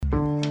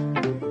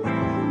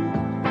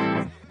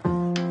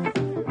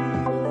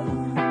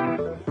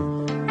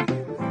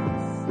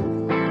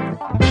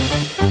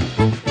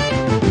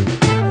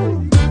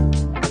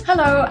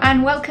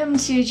and welcome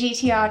to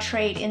GTR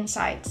Trade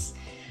Insights.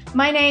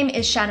 My name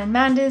is Shannon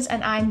Manders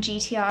and I'm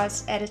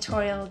GTR's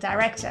editorial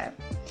director.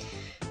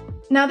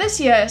 Now this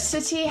year,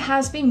 Citi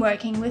has been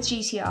working with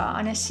GTR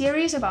on a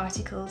series of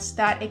articles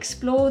that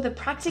explore the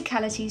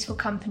practicalities for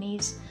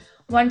companies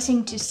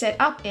wanting to set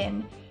up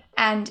in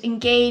and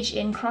engage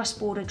in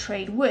cross-border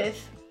trade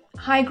with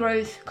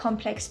high-growth,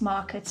 complex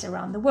markets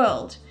around the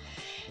world.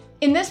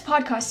 In this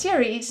podcast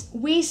series,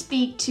 we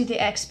speak to the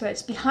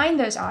experts behind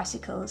those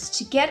articles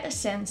to get a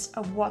sense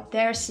of what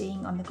they're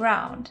seeing on the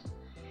ground.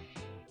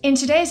 In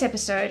today's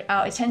episode,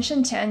 our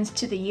attention turns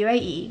to the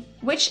UAE,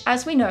 which,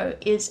 as we know,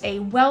 is a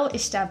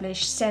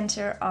well-established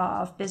center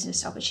of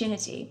business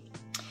opportunity.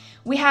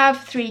 We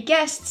have three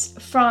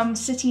guests from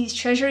Citi's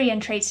Treasury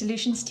and Trade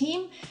Solutions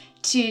team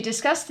to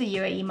discuss the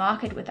UAE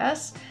market with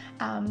us.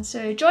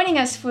 So joining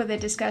us for the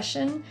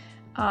discussion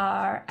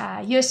are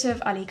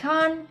Yusuf Ali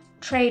Khan,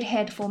 Trade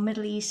Head for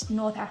Middle East,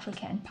 North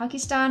Africa and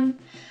Pakistan,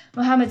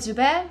 Mohammed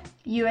Zubair,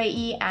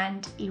 UAE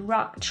and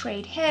Iraq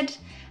Trade Head,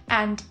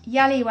 and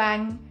Yali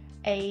Wang,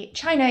 a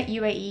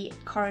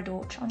China-UAE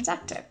corridor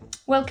transactor.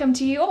 Welcome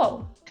to you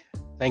all.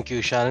 Thank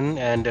you, Shannon,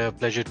 and a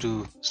pleasure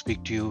to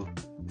speak to you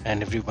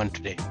and everyone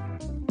today.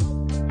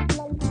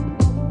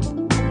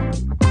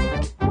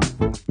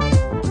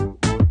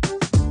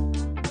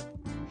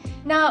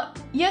 Now,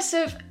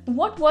 Yusuf,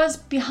 what was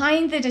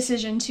behind the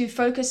decision to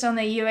focus on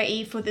the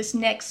UAE for this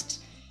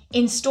next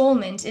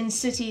installment in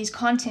Citi's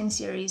content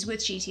series with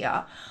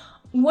GTR?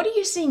 What are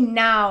you seeing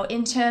now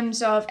in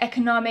terms of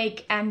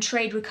economic and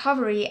trade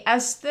recovery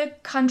as the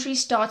country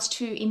starts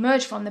to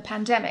emerge from the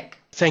pandemic?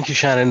 Thank you,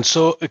 Shannon.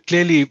 So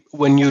clearly,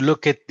 when you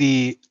look at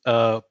the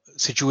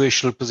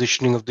situational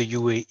positioning of the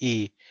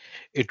UAE,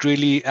 it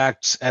really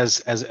acts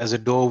as a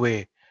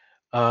doorway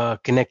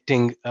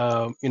connecting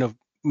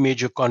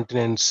major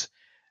continents,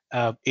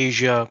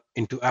 Asia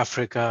into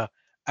Africa,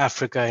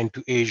 Africa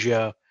into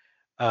Asia,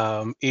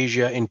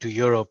 Asia into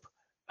Europe,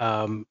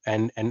 and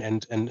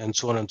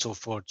so on and so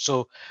forth.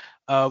 So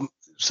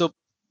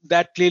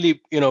that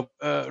clearly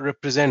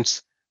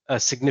represents a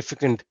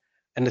significant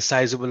and a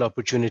sizable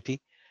opportunity.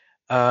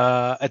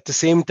 At the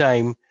same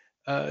time,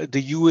 the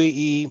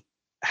UAE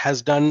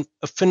has done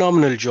a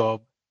phenomenal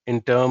job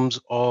in terms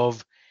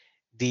of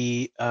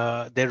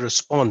their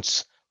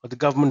response, or the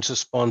government's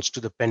response to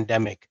the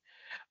pandemic,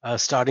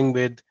 starting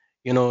with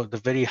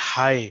the very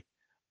high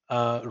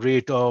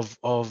rate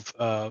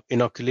of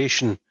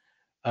inoculation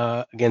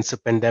against the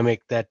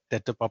pandemic that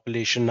the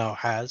population now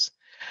has.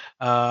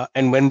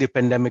 And when the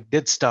pandemic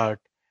did start,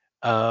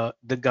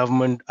 the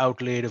government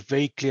outlaid a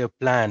very clear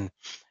plan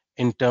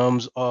in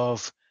terms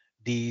of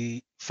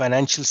the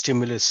financial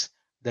stimulus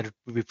that it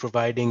will be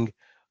providing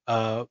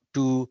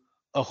to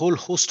a whole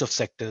host of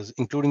sectors,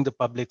 including the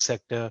public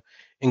sector,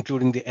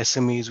 including the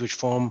SMEs, which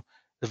form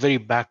the very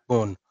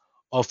backbone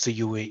of the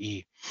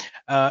UAE.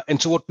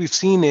 And so what we've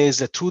seen is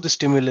that through the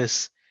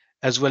stimulus,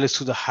 as well as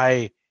through the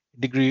high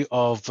degree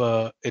of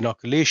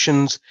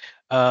inoculations,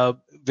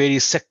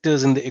 various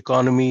sectors in the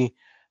economy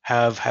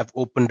have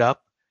opened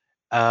up,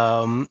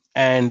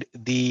 and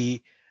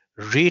the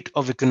rate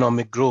of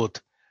economic growth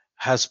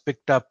has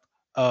picked up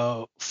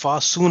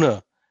far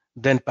sooner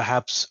than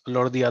perhaps a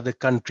lot of the other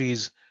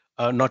countries,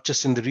 not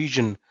just in the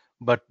region,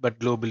 but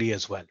globally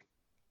as well.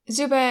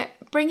 Zubair,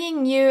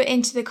 bringing you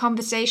into the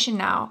conversation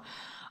now,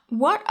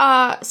 what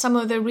are some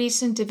of the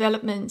recent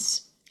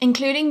developments,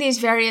 including these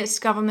various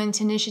government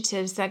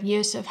initiatives that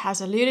Yusuf has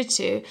alluded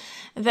to,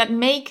 that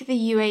make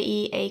the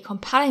UAE a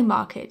compelling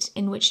market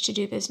in which to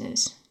do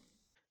business?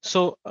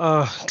 So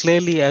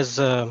clearly, as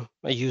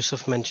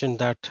Yusuf mentioned,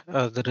 that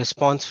the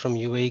response from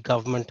UAE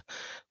government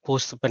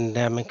post the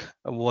pandemic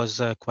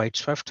was quite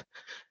swift,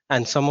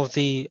 and some of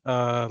the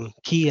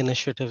key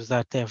initiatives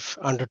that they've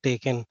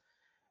undertaken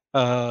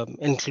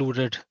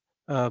included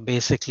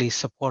basically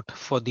support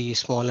for the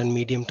small and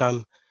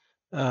medium-term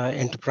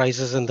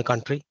enterprises in the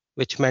country,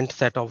 which meant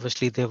that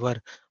obviously there were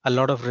a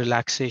lot of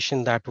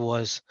relaxation that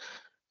was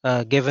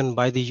given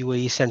by the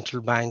UAE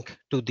central bank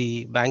to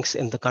the banks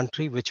in the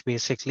country, which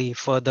basically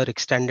further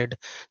extended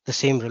the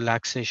same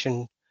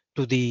relaxation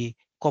to the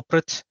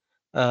corporates,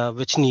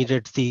 which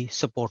needed the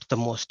support the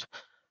most.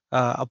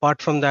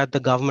 Apart from that, the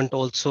government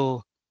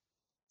also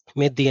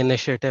made the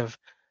initiative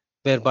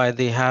whereby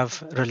they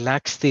have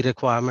relaxed the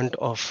requirement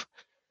of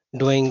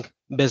doing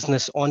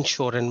business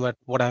onshore. And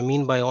what I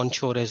mean by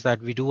onshore is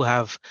that we do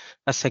have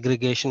a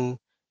segregation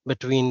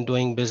between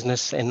doing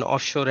business in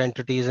offshore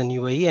entities in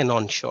UAE and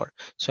onshore.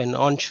 So in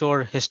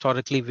onshore,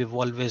 historically, we've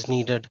always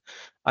needed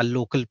a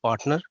local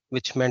partner,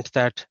 which meant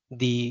that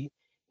the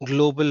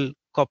global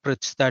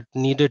corporates that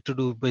needed to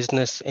do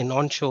business in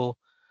onshore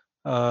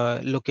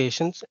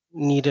locations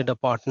needed a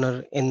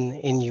partner in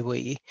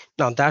UAE.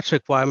 Now that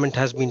requirement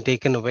has been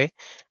taken away,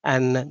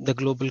 and the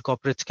global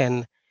corporates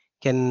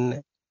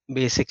can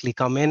basically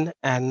come in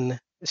and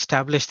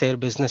establish their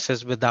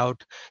businesses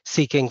without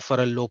seeking for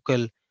a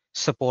local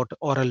support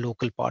or a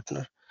local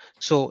partner.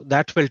 So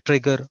that will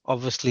trigger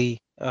obviously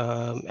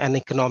an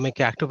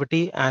economic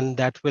activity, and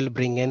that will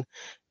bring in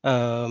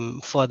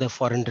further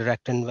foreign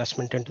direct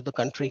investment into the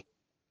country.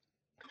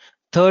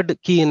 third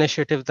key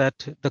initiative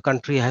that the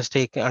country has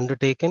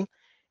undertaken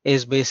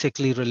is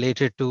basically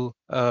related to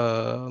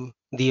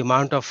the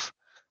amount of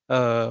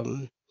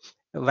um,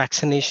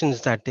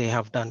 vaccinations that they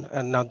have done.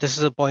 And now this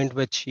is a point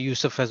which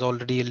Yusuf has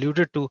already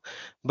alluded to,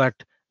 but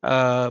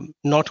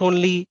not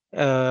only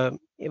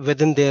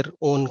within their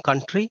own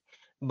country,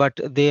 but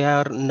they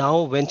are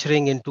now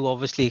venturing into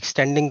obviously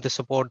extending the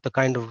support, the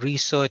kind of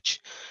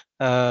research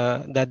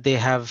that they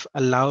have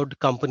allowed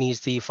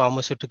companies, the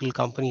pharmaceutical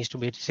companies, to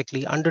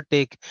basically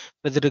undertake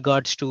with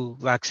regards to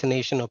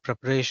vaccination or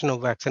preparation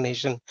of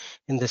vaccination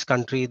in this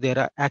country. They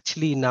are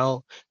actually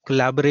now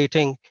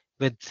collaborating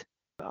with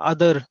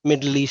other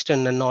Middle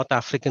Eastern and North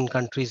African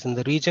countries in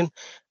the region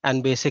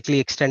and basically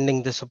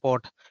extending the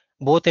support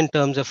both in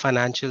terms of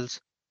financials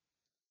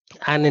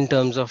and in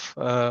terms of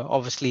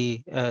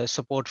obviously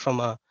support from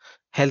a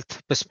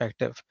health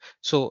perspective.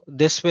 So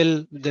this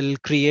will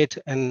create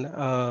an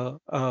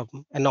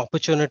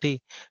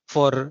opportunity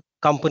for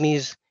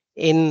companies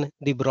in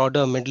the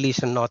broader Middle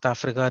East and North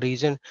Africa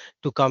region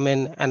to come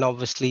in and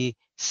obviously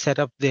set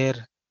up their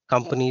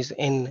companies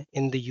in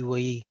the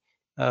UAE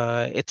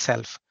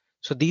itself.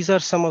 So these are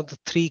some of the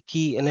three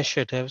key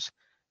initiatives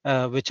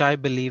which I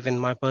believe, in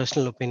my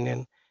personal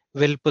opinion,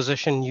 will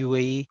position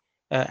UAE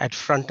at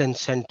front and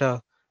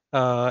center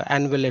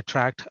and will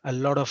attract a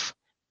lot of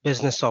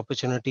business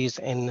opportunities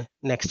in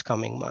next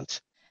coming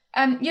months.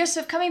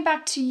 Yusuf, coming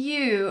back to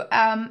you,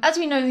 as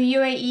we know, the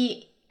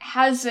UAE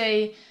has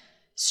a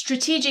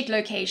strategic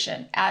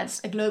location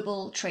as a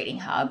global trading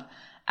hub.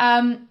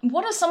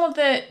 What are some of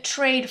the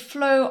trade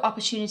flow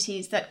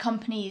opportunities that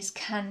companies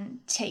can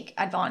take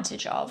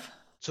advantage of?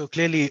 So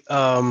clearly,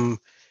 as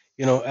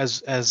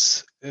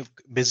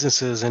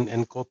businesses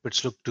and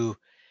corporates look to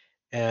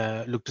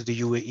the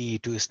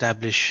UAE to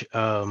establish,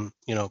 a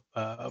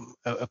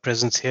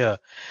presence here.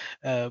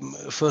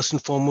 First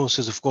and foremost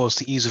is, of course,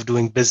 the ease of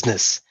doing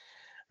business,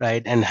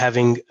 right? And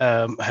having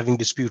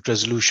dispute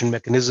resolution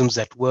mechanisms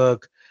that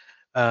work,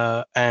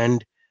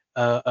 and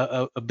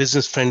a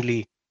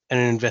business-friendly and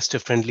an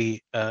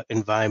investor-friendly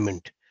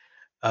environment,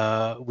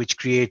 which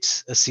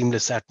creates a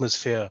seamless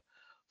atmosphere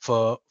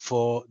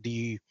for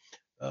the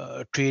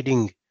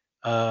trading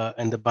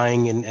and the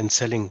buying and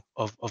selling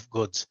of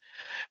goods.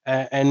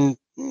 And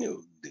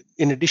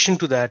in addition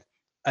to that,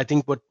 I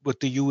think what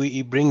the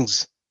UAE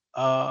brings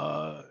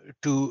to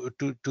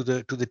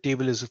the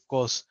table is, of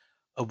course,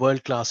 a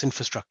world-class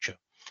infrastructure.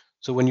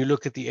 So when you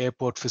look at the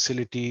airport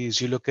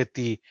facilities, you look at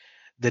the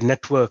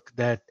network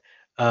that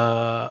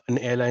an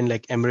airline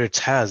like Emirates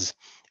has,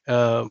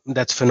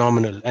 that's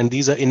phenomenal. And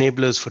these are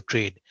enablers for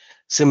trade.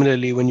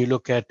 Similarly, when you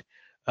look at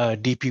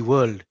DP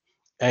World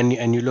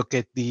and you look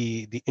at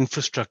the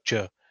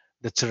infrastructure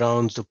that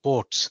surrounds the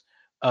ports,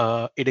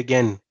 it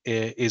again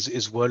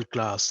is world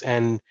class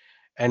and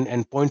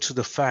points to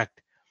the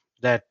fact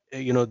that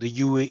the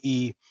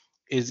UAE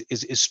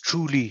is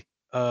truly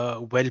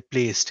well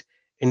placed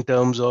in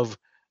terms of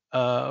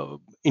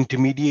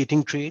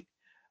intermediating trade,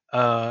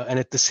 and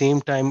at the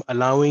same time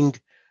allowing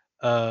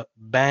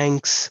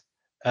banks,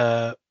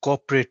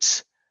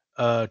 corporates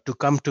to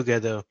come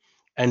together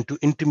and to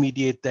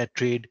intermediate that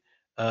trade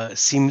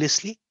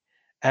seamlessly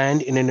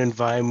and in an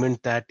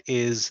environment that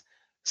is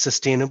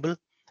sustainable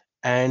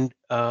and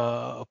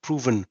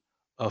proven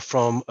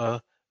from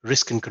a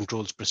risk and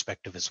controls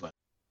perspective as well.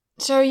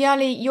 So,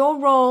 Yali, your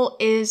role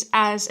is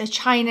as a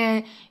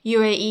China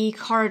UAE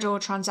corridor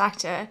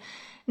transactor.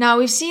 Now,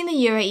 we've seen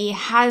the UAE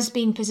has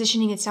been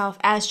positioning itself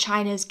as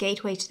China's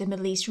gateway to the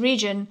Middle East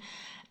region.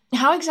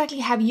 How exactly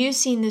have you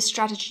seen this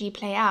strategy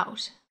play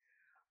out?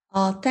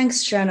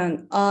 Thanks,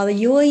 Shannon. The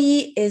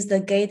UAE is the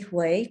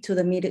gateway to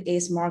the Middle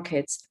East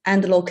markets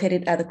and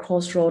located at the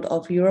crossroad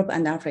of Europe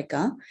and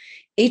Africa,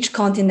 each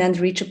continent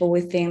reachable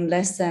within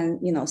less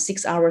than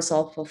 6 hours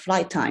of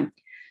flight time.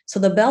 So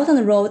the Belt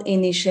and Road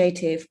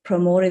Initiative,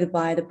 promoted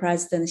by the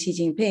President Xi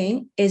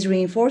Jinping, is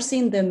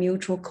reinforcing the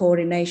mutual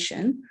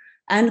coordination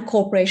and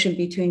cooperation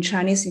between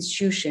Chinese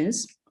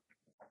institutions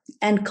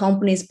and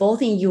companies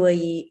both in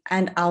UAE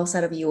and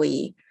outside of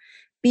UAE.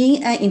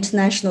 Being an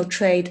international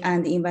trade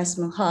and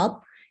investment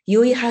hub,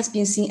 UAE has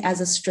been seen as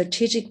a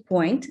strategic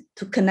point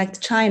to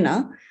connect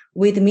China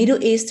with the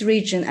Middle East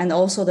region and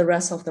also the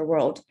rest of the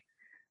world.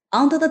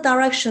 Under the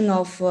direction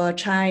of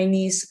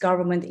Chinese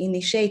government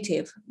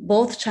initiative,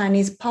 both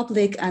Chinese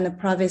public and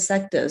private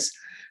sectors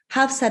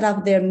have set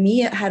up their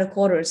MIA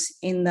headquarters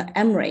in the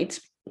Emirates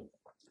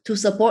to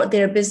support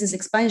their business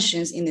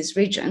expansions in this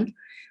region.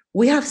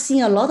 We have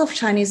seen a lot of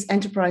Chinese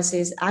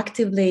enterprises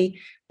actively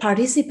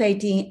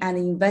participating and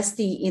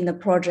investing in the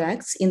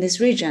projects in this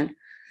region,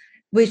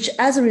 which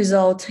as a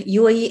result,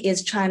 UAE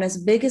is China's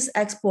biggest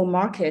export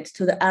market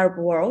to the Arab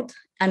world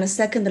and the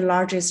second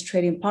largest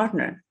trading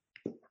partner.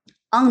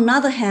 On the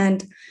other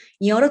hand,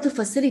 in order to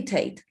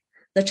facilitate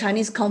the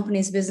Chinese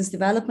companies' business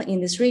development in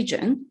this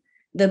region,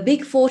 the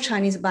big four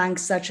Chinese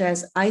banks such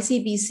as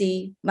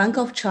ICBC, Bank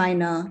of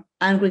China,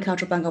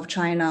 Agricultural Bank of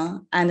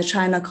China, and the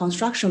China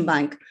Construction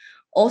Bank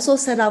also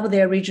set up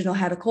their regional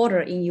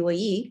headquarters in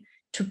UAE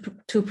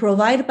to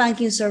provide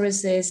banking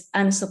services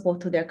and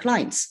support to their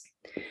clients.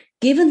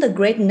 Given the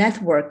great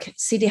network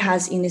Citi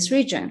has in this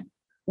region,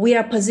 we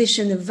are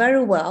positioned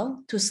very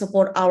well to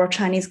support our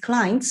Chinese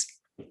clients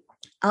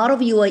out of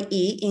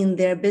UAE in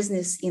their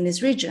business in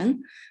this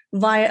region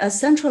via a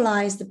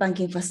centralized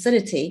banking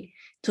facility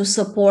to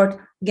support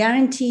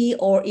guarantee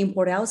or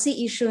import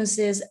LC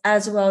issuances,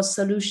 as well as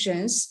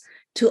solutions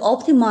to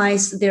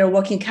optimize their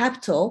working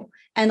capital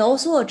and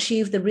also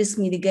achieve the risk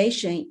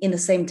mitigation in the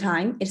same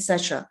time,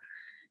 etc.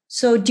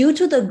 So due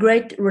to the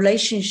great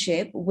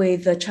relationship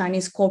with the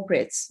Chinese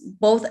corporates,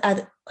 both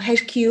at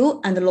HQ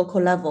and the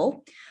local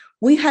level,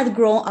 we had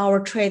grown our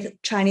trade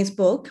Chinese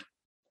book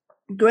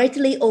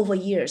greatly over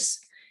years.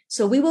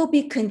 So we will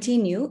be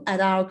continue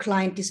at our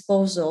client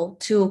disposal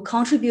to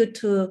contribute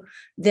to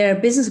their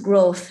business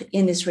growth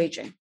in this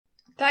region.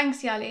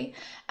 Thanks, Yali.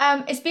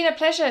 It's been a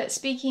pleasure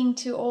speaking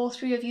to all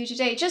three of you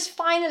today. Just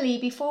finally,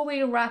 before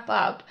we wrap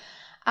up,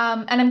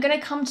 and I'm going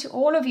to come to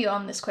all of you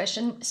on this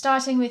question,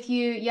 starting with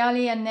you,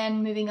 Yali, and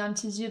then moving on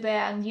to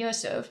Zubair and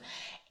Yusuf.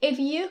 If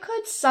you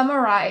could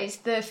summarize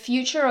the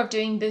future of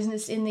doing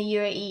business in the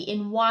UAE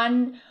in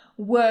one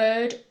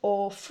word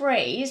or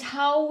phrase,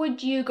 how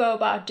would you go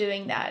about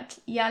doing that?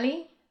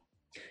 Yali?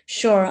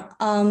 Sure.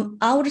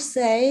 I would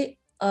say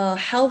a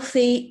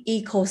healthy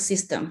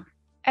ecosystem.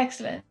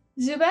 Excellent.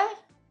 Zubair?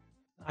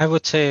 I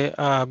would say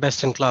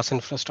best-in-class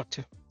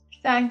infrastructure.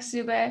 Thanks,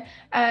 Zubair.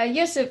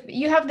 Yusuf,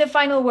 you have the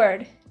final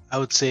word. I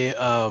would say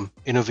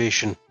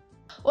innovation.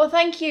 Well,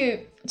 thank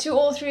you to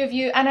all three of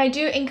you. And I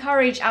do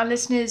encourage our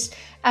listeners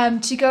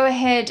to go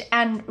ahead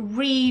and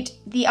read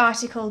the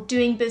article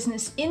Doing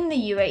Business in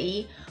the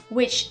UAE,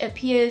 which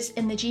appears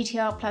in the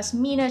GTR Plus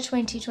MENA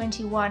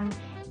 2021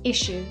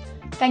 issue.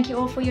 Thank you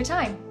all for your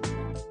time.